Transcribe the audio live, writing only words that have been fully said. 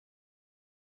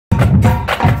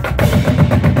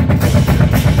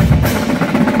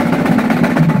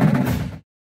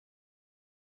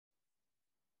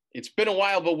It's been a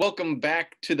while, but welcome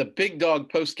back to the Big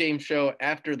Dog Postgame Show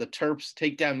after the Terps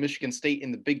take down Michigan State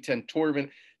in the Big Ten tournament,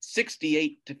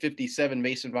 68-57.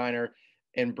 Mason Viner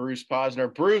and Bruce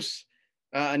Posner. Bruce,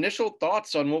 initial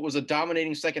thoughts on what was a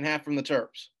dominating second half from the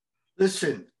Terps?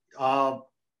 Listen, I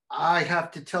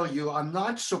have to tell you, I'm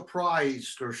not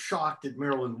surprised or shocked that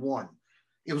Maryland won.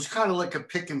 It was kind of like a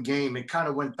pick 'em game. It kind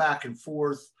of went back and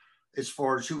forth as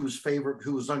far as who was favorite,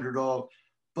 who was underdog.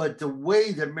 But the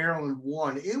way that Maryland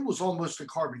won, it was almost a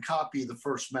carbon copy of the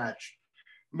first match.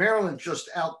 Maryland just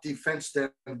out-defensed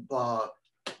them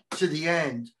to the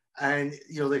end. And,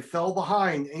 they fell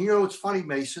behind. And, it's funny,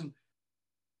 Mason.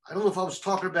 I don't know if I was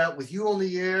talking about with you on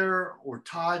the air or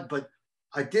Todd, but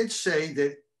I did say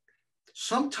that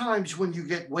sometimes when you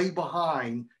get way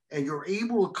behind and you're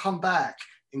able to come back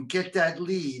and get that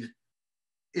lead,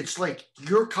 it's like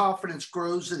your confidence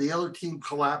grows and the other team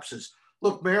collapses.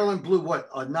 Look, Maryland blew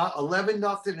not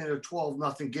 11-0 in a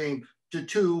 12-0 game to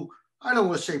two, I don't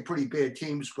want to say pretty bad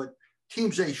teams, but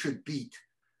teams they should beat.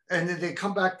 And then they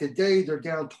come back today, they're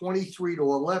down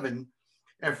 23-11.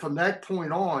 And from that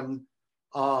point on,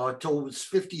 till it was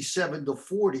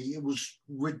 57-40, it was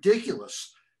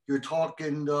ridiculous. You're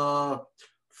talking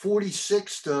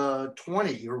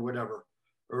 46-20 or whatever,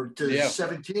 or to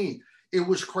 17. It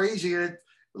was crazy. And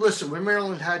listen, when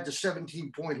Maryland had the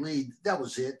 17-point lead, that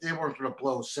was it. They weren't going to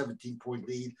blow a 17-point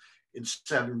lead in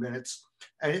 7 minutes.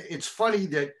 And it's funny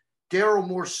that Daryl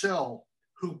Morcell,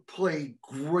 who played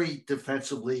great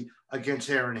defensively against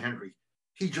Aaron Henry,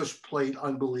 he just played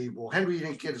unbelievable. Henry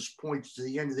didn't get his points to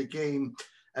the end of the game.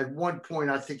 At one point,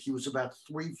 I think he was about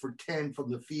 3 for 10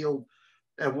 from the field.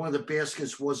 And one of the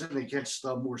baskets wasn't against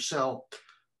Morcell.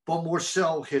 But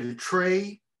Morcell hit a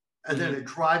tray and then a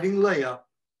driving layup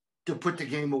to put the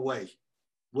game away.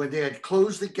 When they had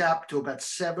closed the gap to about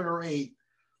 7 or 8,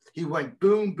 he went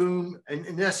boom, boom, and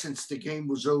in essence, the game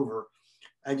was over.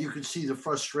 And you could see the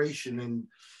frustration and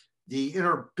the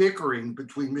inner bickering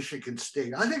between Michigan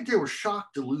State. I think they were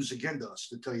shocked to lose again to us,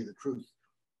 to tell you the truth.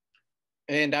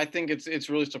 And I think it's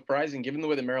really surprising, given the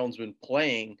way that Maryland's been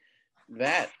playing,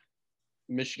 that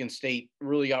Michigan State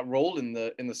really got rolled in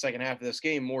the second half of this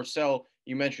game. Morcell,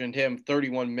 you mentioned him,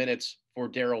 31 minutes for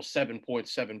Daryl, 7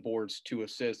 points, 7 boards, 2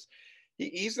 assists.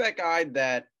 He's that guy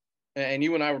that, and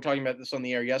you and I were talking about this on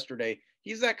the air yesterday,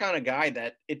 he's that kind of guy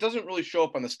that it doesn't really show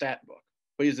up on the stat book,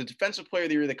 but he's a defensive player of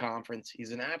the year of the conference.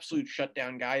 He's an absolute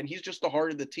shutdown guy, and he's just the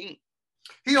heart of the team.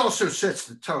 He also sets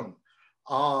the tone.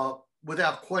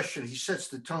 Without question, he sets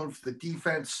the tone for the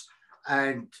defense,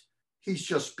 and he's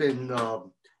just been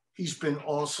he's been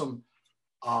awesome.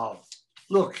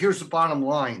 Look, here's the bottom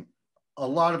line. A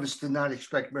lot of us did not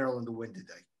expect Maryland to win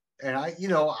today. And I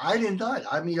did not.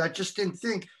 I mean, I just didn't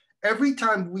think. Every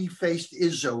time we faced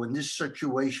Izzo in this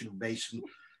situation, Mason,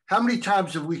 how many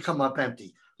times have we come up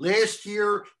empty? Last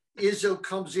year, Izzo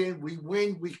comes in, we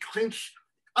win, we clinch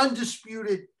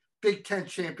undisputed Big Ten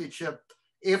championship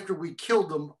after we killed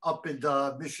them up in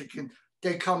Michigan.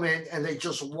 They come in and they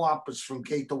just whomp us from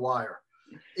gate to wire.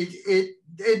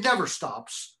 It never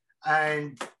stops.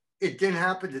 And it didn't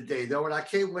happen today, though, and I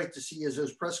can't wait to see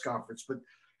Izzo's press conference. But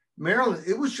Maryland,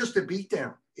 it was just a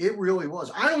beatdown. It really was.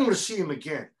 I don't want to see him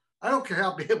again. I don't care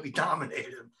how bad we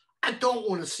dominated him. I don't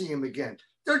want to see him again.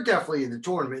 They're definitely in the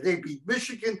tournament. They beat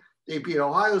Michigan. They beat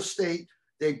Ohio State.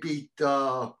 They beat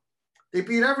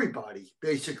everybody,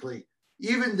 basically.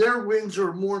 Even their wins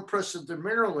are more impressive than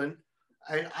Maryland.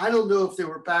 I don't know if they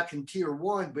were back in Tier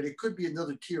 1, but it could be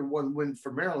another Tier 1 win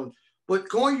for Maryland. But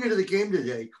going into the game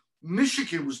today,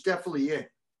 Michigan was definitely in.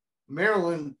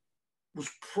 Maryland was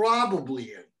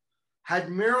probably in. Had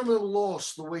Maryland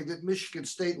lost the way that Michigan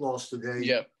State lost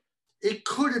today, it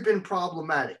could have been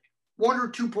problematic. 1 or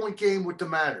 2 point game wouldn't have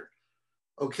mattered.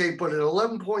 Okay, but an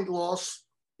 11-point loss,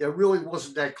 that really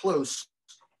wasn't that close.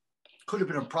 Could have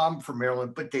been a problem for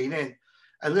Maryland, but they didn't.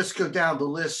 And let's go down the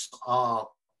list. I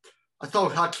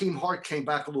thought Hakeem Hart came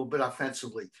back a little bit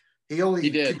offensively. He only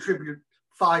contributed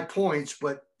 5 points,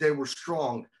 but they were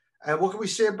strong. And what can we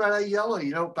say about Ayala?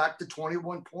 Back to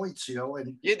 21 points,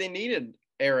 and they needed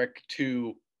Eric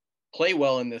to play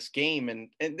well in this game, and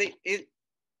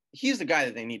he's the guy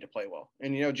that they need to play well.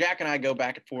 And Jack and I go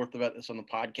back and forth about this on the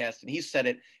podcast, and he's said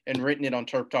it and written it on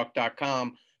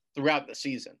TerpTalk.com throughout the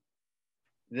season.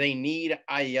 They need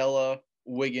Ayala,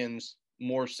 Wiggins,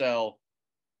 Morcell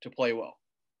to play well.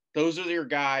 Those are your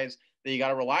guys that you got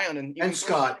to rely on. And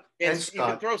Scott. You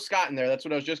can throw Scott in there. That's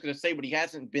what I was just going to say, but he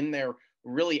hasn't been there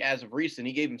really as of recent.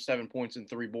 He gave him 7 points and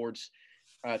 3 boards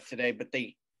today, but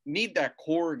they need that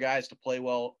core guys to play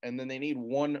well, and then they need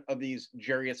one of these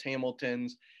Jarius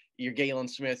Hamiltons, your Galen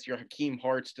Smith, your Hakeem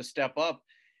Harts to step up.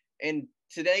 And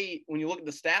today, when you look at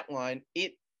the stat line,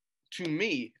 it to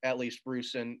me, at least,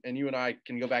 Bruce, and you and I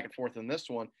can go back and forth on this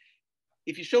one.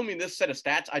 If you show me this set of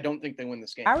stats, I don't think they win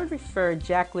this game. I would refer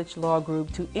Jack Litch Law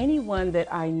Group to anyone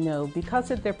that I know because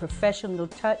of their professional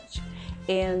touch,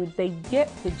 and they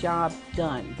get the job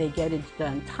done. They get it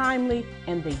done timely,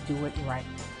 and they do it right.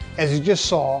 As you just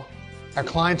saw, our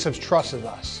clients have trusted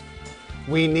us.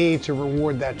 We need to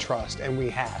reward that trust, and we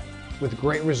have, with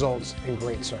great results and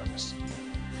great service.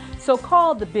 So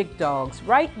call the big dogs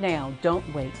right now. Don't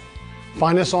wait.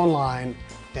 Find us online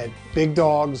at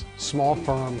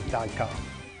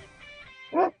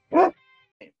bigdogsmallfirm.com.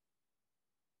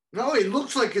 No, it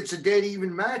looks like it's a dead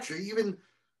even match. Even,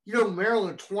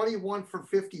 Maryland 21 for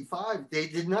 55. They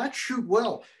did not shoot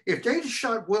well. If they'd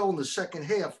shot well in the second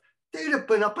half, they'd have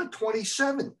been up at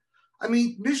 27. I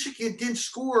mean, Michigan didn't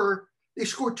score. They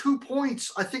scored 2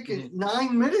 points, I think, in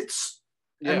 9 minutes.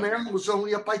 Yeah. And Maryland was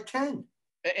only up by 10.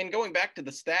 And going back to the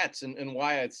stats and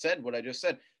why I said what I just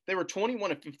said, they were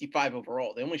 21 of 55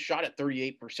 overall. They only shot at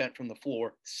 38% from the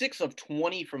floor, 6 of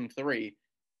 20 from 3,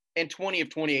 and 20 of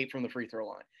 28 from the free throw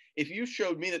line. If you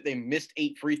showed me that they missed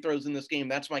 8 free throws in this game,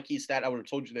 that's my key stat. I would have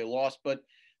told you they lost, but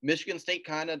Michigan State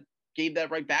kind of gave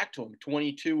that right back to them.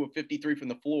 22 of 53 from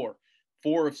the floor,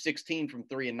 4 of 16 from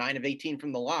 3, and 9 of 18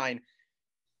 from the line.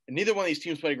 And neither one of these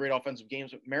teams played great offensive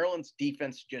games, but Maryland's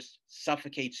defense just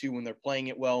suffocates you when they're playing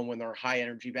it well and when they're a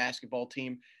high-energy basketball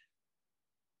team.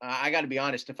 I got to be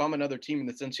honest, if I'm another team in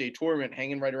this NCAA tournament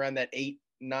hanging right around that 8,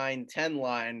 9, 10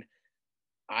 line,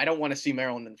 I don't want to see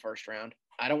Maryland in the first round.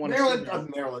 I don't want to see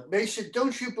Maryland. Mason,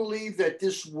 don't you believe that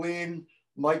this win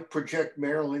might project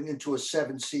Maryland into a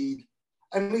 7 seed?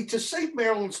 I mean, to say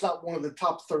Maryland's not one of the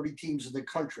top 30 teams in the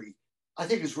country, I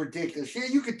think is ridiculous. Yeah,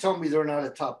 you could tell me they're not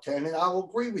a top 10, and I'll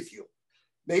agree with you.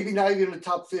 Maybe not even a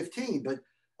top 15, but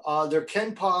their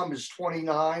Ken Pom is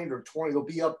 29 or 20. They'll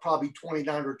be up probably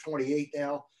 29 or 28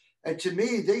 now. And to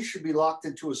me, they should be locked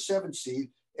into a 7 seed,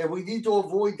 and we need to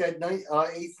avoid that 8,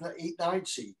 9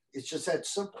 seed. It's just that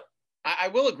simple. I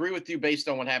will agree with you based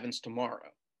on what happens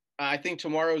tomorrow. I think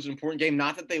tomorrow is an important game,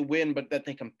 not that they win, but that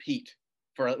they compete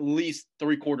for at least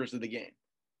 3/4 of the game.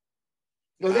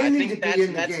 No, they need to be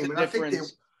in the game. The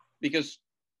difference, because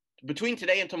between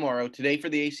today and tomorrow, today for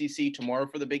the ACC, tomorrow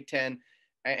for the Big Ten,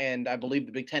 and I believe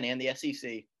the Big Ten and the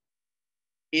SEC,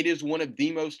 it is one of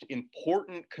the most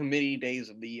important committee days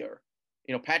of the year.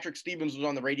 Patrick Stevens was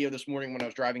on the radio this morning when I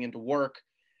was driving into work,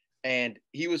 and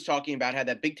he was talking about how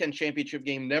that Big Ten championship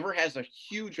game never has a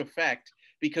huge effect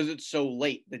because it's so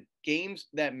late. The games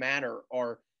that matter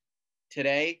are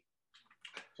today,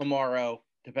 tomorrow,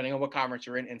 depending on what conference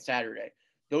you're in, and Saturday.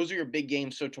 Those are your big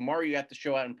games. So tomorrow you have to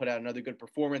show out and put out another good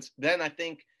performance. Then I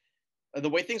think the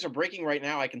way things are breaking right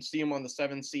now, I can see them on the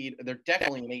 7 seed. They're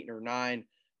definitely an 8 or 9.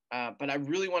 But I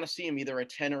really want to see them either a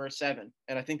 10 or a 7.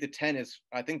 And I think the 10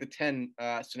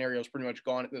 scenario is pretty much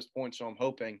gone at this point. So I'm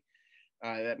hoping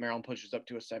that Maryland pushes up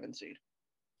to a 7 seed.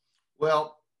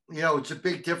 Well, it's a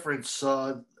big difference.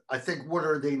 I think, what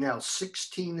are they now?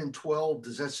 16 and 12.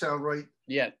 Does that sound right?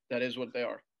 Yeah, that is what they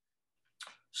are.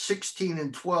 16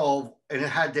 and 12. And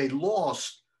had they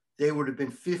lost, they would have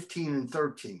been 15 and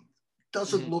 13.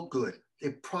 Doesn't look good. They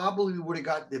probably would have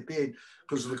gotten the bid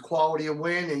because of the quality of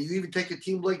win. And you even take a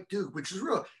team like Duke, which is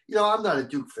real. I'm not a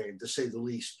Duke fan, to say the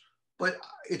least. But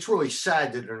it's really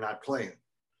sad that they're not playing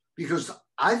because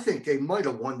I think they might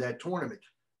have won that tournament.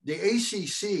 The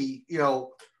ACC,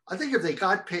 I think if they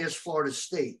got past Florida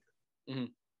State,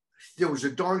 there was a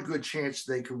darn good chance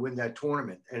they could win that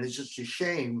tournament. And it's just a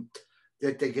shame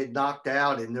that they get knocked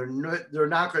out and they're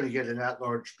not going to get an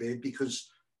at-large bid because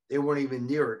they weren't even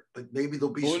near it. But maybe they'll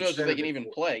be. Who knows if they can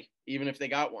even play, even if they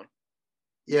got one.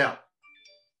 Yeah.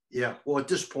 Well, at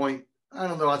this point, I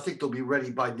don't know. I think they'll be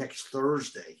ready by next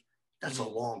Thursday. That's a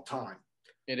long time.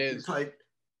 It is. Right.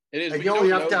 It is. And you only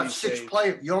have to have 6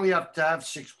 players. You only have to have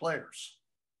 6 players.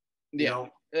 Yeah,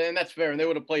 and that's fair. And they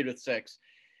would have played with 6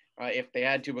 if they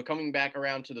had to. But coming back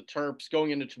around to the Terps,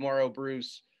 going into tomorrow,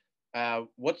 Bruce,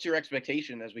 what's your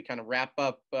expectation as we kind of wrap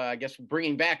up, I guess,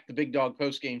 bringing back the Big Dog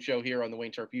Postgame Show here on the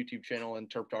Wayne Terp YouTube channel and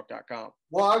terptalk.com?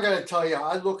 Well, I got to tell you,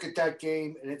 I look at that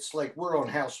game and it's like we're on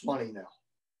house money now.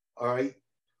 All right.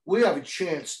 We have a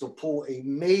chance to pull a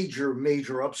major,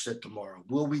 major upset tomorrow.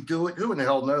 Will we do it? Who in the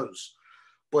hell knows?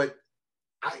 But,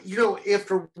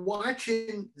 after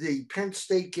watching the Penn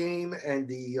State game and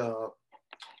the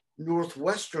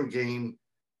Northwestern game,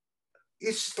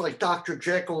 it's like Dr.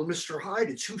 Jekyll and Mr. Hyde.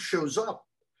 It's who shows up.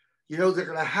 They're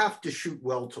going to have to shoot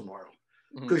well tomorrow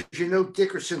because,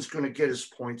 Dickerson's going to get his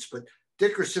points, but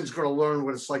Dickerson's going to learn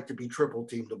what it's like to be triple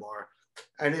teamed tomorrow.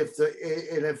 And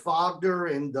if Wagner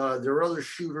and their other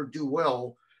shooter do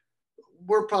well,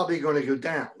 we're probably going to go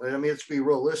down. I mean, let's be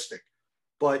realistic.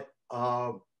 But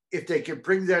if they can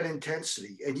bring that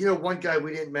intensity. And, you know, one guy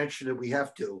we didn't mention that we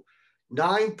have to,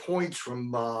 9 points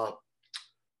from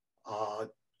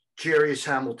Jarius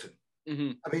Hamilton.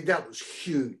 Mm-hmm. I mean, that was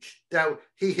huge. That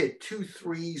he hit 2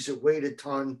 threes that weighed a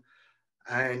ton.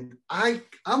 And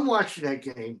I'm watching that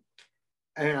game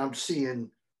and I'm seeing,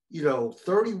 you know,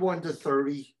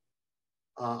 31-30.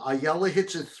 Ayala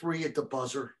hits a 3 at the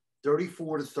buzzer,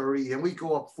 34-30. And we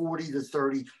go up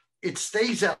 40-30. It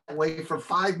stays that way for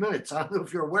 5 minutes. I don't know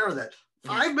if you're aware of that.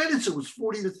 5 minutes, it was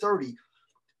 40-30.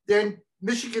 Then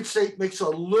Michigan State makes a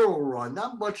little run,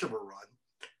 not much of a run.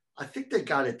 I think they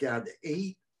got it down to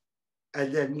 8.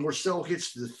 And then Morcell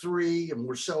hits the 3, and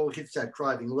Morcell hits that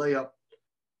driving layup.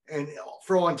 And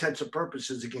for all intents and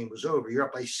purposes, the game was over. You're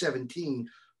up by 17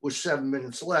 with 7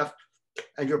 minutes left,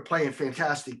 and you're playing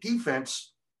fantastic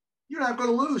defense. You're not going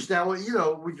to lose. Now, you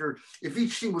know, if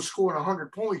each team was scoring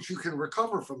 100 points, you can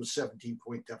recover from a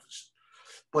 17-point deficit.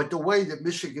 But the way that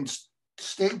Michigan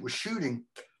State was shooting,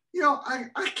 you know,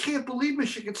 I can't believe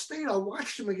Michigan State. I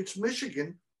watched them against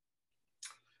Michigan,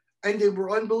 and they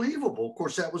were unbelievable. Of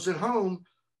course, that was at home.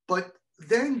 But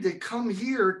then they come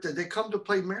here, they come to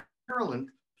play Maryland.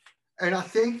 And I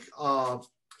think I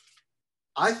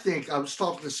was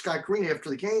talking to Scott Green after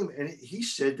the game, and he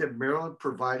said that Maryland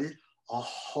provided a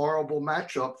horrible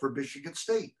matchup for Michigan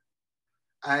State.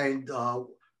 And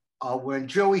when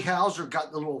Joey Hauser got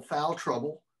in a little foul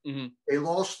trouble, mm-hmm. they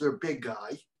lost their big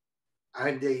guy.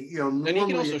 And they, you know, and he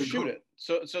can also shoot it.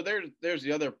 So there's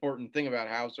the other important thing about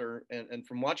Hauser, and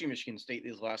from watching Michigan State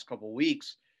these last couple of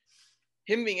weeks,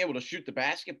 him being able to shoot the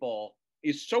basketball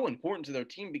is so important to their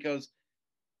team because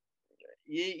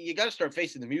you got to start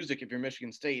facing the music if you're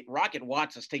Michigan State. Rocket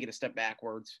Watts has taken a step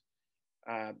backwards.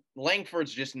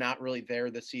 Langford's just not really there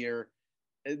this year.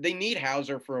 They need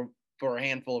Hauser for a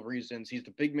handful of reasons. He's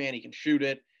the big man; he can shoot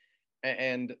it,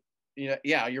 and you know,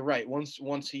 yeah, you're right.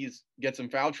 Once he gets in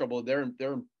foul trouble, they're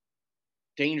in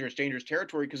dangerous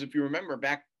territory. Because if you remember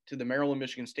back to the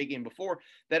Maryland-Michigan State game before,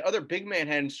 that other big man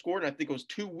hadn't scored, and I think it was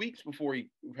 2 weeks before he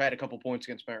had a couple points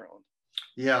against Maryland.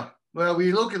 Yeah. Well,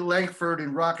 we look at Langford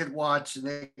and Rocket Watts, and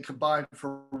they combined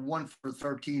for 1 for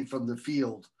 13 from the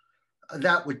field.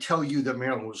 That would tell you that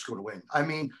Maryland was going to win. I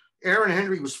mean, Aaron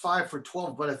Henry was 5 for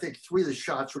 12, but I think 3 of the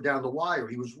shots were down the wire.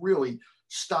 He was really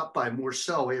stopped by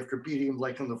Morcell after beating him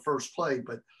like on the first play.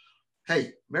 But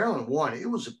hey, Maryland won. It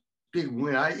was a big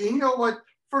win. You know what?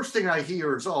 First thing I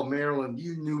hear is, oh, Maryland,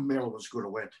 you knew Maryland was going to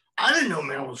win. I didn't know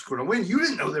Maryland was going to win. You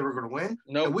didn't know they were going to win.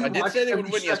 No, I did say they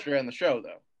would win yesterday on the show,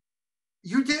 though.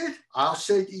 You did. I'll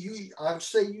say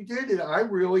you did, and I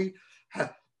really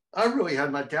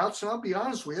had my doubts. And I'll be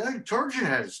honest with you, I think Turgeon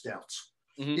had his doubts.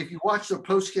 Mm-hmm. If you watch the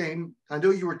post game, I know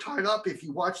you were tied up. If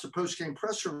you watch the post game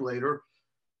presser later,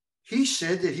 he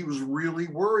said that he was really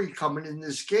worried coming in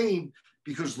this game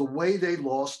because the way they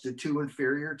lost to 2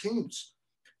 inferior teams,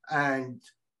 and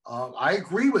I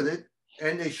agree with it.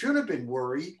 And they should have been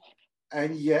worried.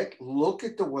 And yet, look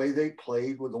at the way they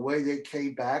played, with the way they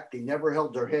came back. They never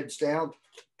held their heads down.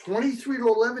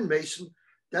 23-11, Mason.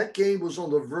 That game was on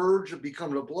the verge of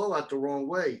becoming a blowout the wrong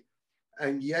way.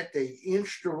 And yet, they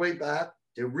inched their way back.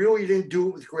 They really didn't do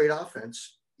it with great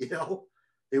offense. You know,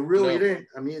 they really didn't.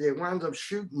 I mean, they wound up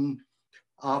shooting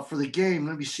for the game.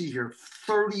 Let me see here,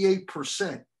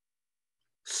 38%.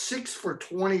 6 for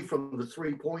 20 from the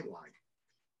 3-point line.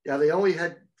 Yeah, they only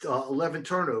had 11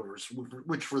 turnovers,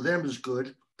 which for them is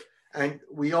good. And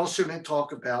we also didn't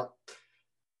talk about,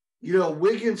 you know,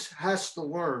 Wiggins has to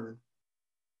learn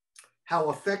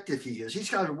how effective he is. He's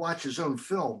got to watch his own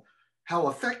film, how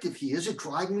effective he is at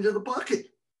driving to the bucket.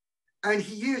 And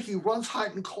he runs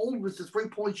hot and cold with the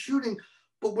 3-point shooting.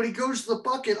 But when he goes to the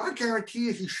bucket, I guarantee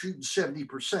you he's shooting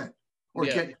 70% or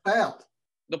getting fouled.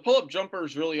 The pull-up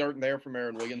jumpers really aren't there for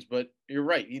Aaron Wiggins, but you're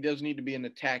right. He does need to be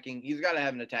he's got to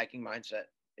have an attacking mindset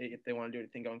if they want to do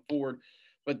anything going forward.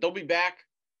 But they'll be back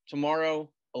tomorrow,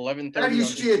 11:30. How do you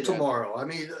see it tomorrow? I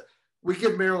mean, we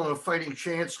give Maryland a fighting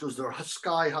chance because they're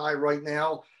sky high right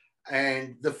now.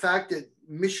 And the fact that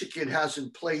Michigan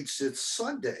hasn't played since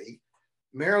Sunday,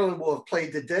 Maryland will have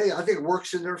played today. I think it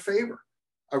works in their favor.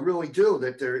 I really do.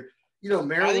 That they're, you know,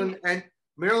 Maryland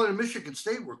and Michigan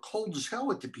State were cold as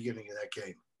hell at the beginning of that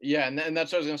game. Yeah, and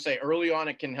that's what I was going to say. Early on,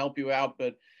 it can help you out,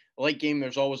 but late game,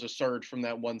 there's always a surge from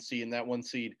that 1 seed, and that 1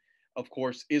 seed, of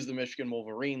course, is the Michigan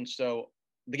Wolverines. So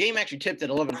the game actually tipped at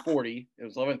 11:40. It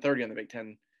was 11:30 on the Big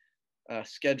Ten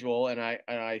schedule, and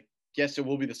I guess it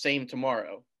will be the same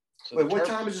tomorrow. So wait, what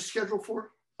time is it scheduled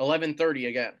for? 11:30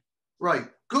 again. Right.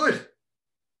 Good.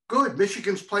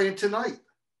 Michigan's playing tonight.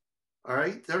 All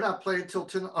right. They're not playing until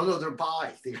tonight. Oh, no, they're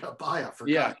bye. They got a bye. I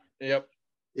forgot. Yeah. Yep.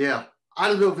 Yeah. I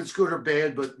don't know if it's good or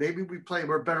bad, but maybe we play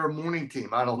a better morning team.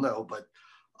 I don't know, but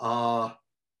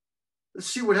let's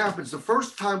see what happens. The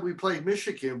first time we played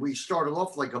Michigan, we started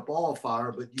off like a ball of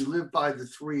fire, but you live by the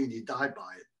 3 and you die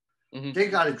by it. Mm-hmm. They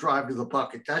got to drive to the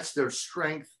bucket. That's their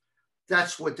strength.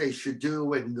 That's what they should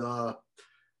do. And,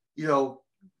 you know,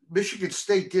 Michigan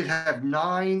State did have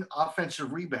 9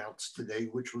 offensive rebounds today,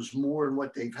 which was more than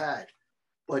what they've had,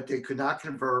 but they could not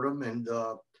convert them. And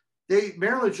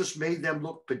Maryland just made them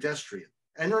look pedestrian.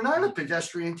 And they're not a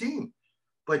pedestrian team.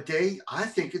 But I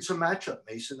think it's a matchup,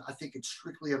 Mason. I think it's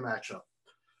strictly a matchup.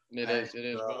 It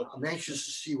is. I'm anxious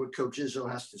to see what Coach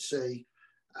Izzo has to say.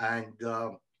 And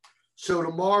so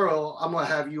tomorrow, I'm going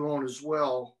to have you on as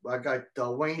well. I got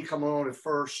Wayne coming on at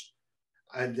first,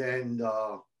 and then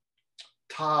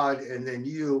Todd, and then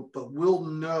you. But we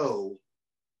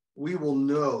will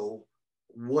know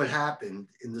what happened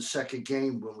in the second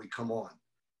game when we come on,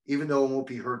 even though it won't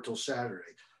be heard till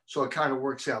Saturday. So it kind of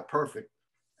works out perfect.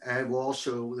 And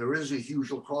there is a huge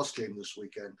lacrosse game this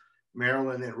weekend,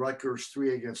 Maryland and Rutgers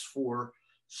 3 against 4.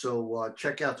 So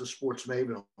check out the Sports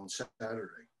Maven on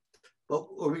Saturday. But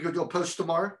are we going to do a post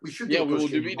tomorrow? We should. Yeah, we will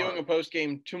be doing a post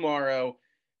game tomorrow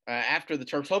after the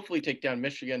Terps hopefully take down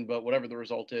Michigan. But whatever the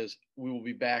result is, we will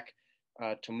be back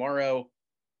tomorrow.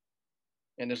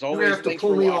 And as always, thanks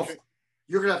for watching.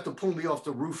 You're gonna have to pull me off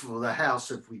the roof of the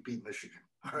house if we beat Michigan.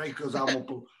 All right, because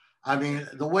I mean,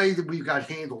 the way that we got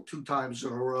handled 2 times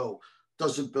in a row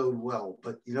doesn't bode well.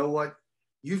 But you know what?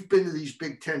 You've been to these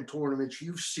Big Ten tournaments.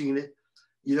 You've seen it.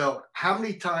 You know, how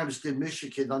many times did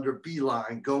Michigan under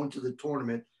Beeline go into the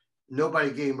tournament?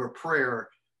 Nobody gave them a prayer.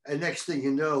 And next thing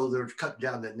you know, they're cutting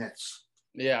down the nets.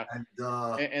 Yeah.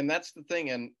 And that's the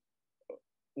thing. And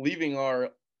leaving our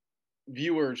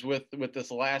viewers with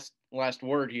this last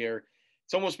word here.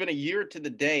 It's almost been a year to the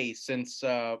day since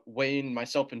Wayne,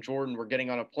 myself, and Jordan were getting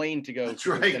on a plane to go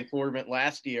to the tournament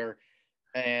last year,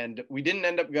 and we didn't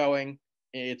end up going.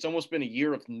 It's almost been a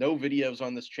year of no videos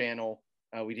on this channel.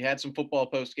 We had some football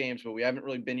post games, but we haven't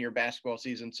really been here basketball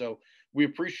season. So we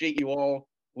appreciate you all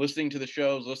listening to the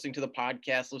shows, listening to the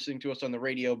podcast, listening to us on the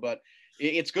radio. But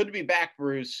it's good to be back,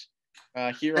 Bruce.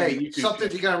 Here on the YouTube something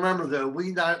show. You got to remember though,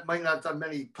 we might not have done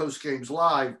many post games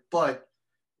live, but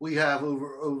we have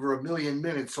over 1 million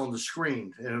minutes on the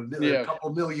screen and a couple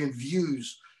million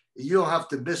views. You don't have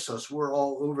to miss us. We're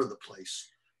all over the place.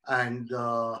 And,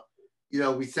 you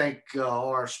know, we thank all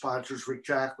our sponsors, Rick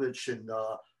Jacklich and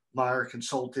Meyer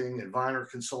Consulting and Viner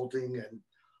Consulting. And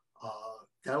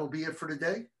that'll be it for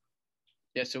today.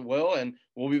 Yes, it will. And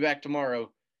we'll be back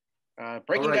tomorrow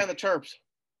breaking down the Terps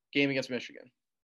game against Michigan.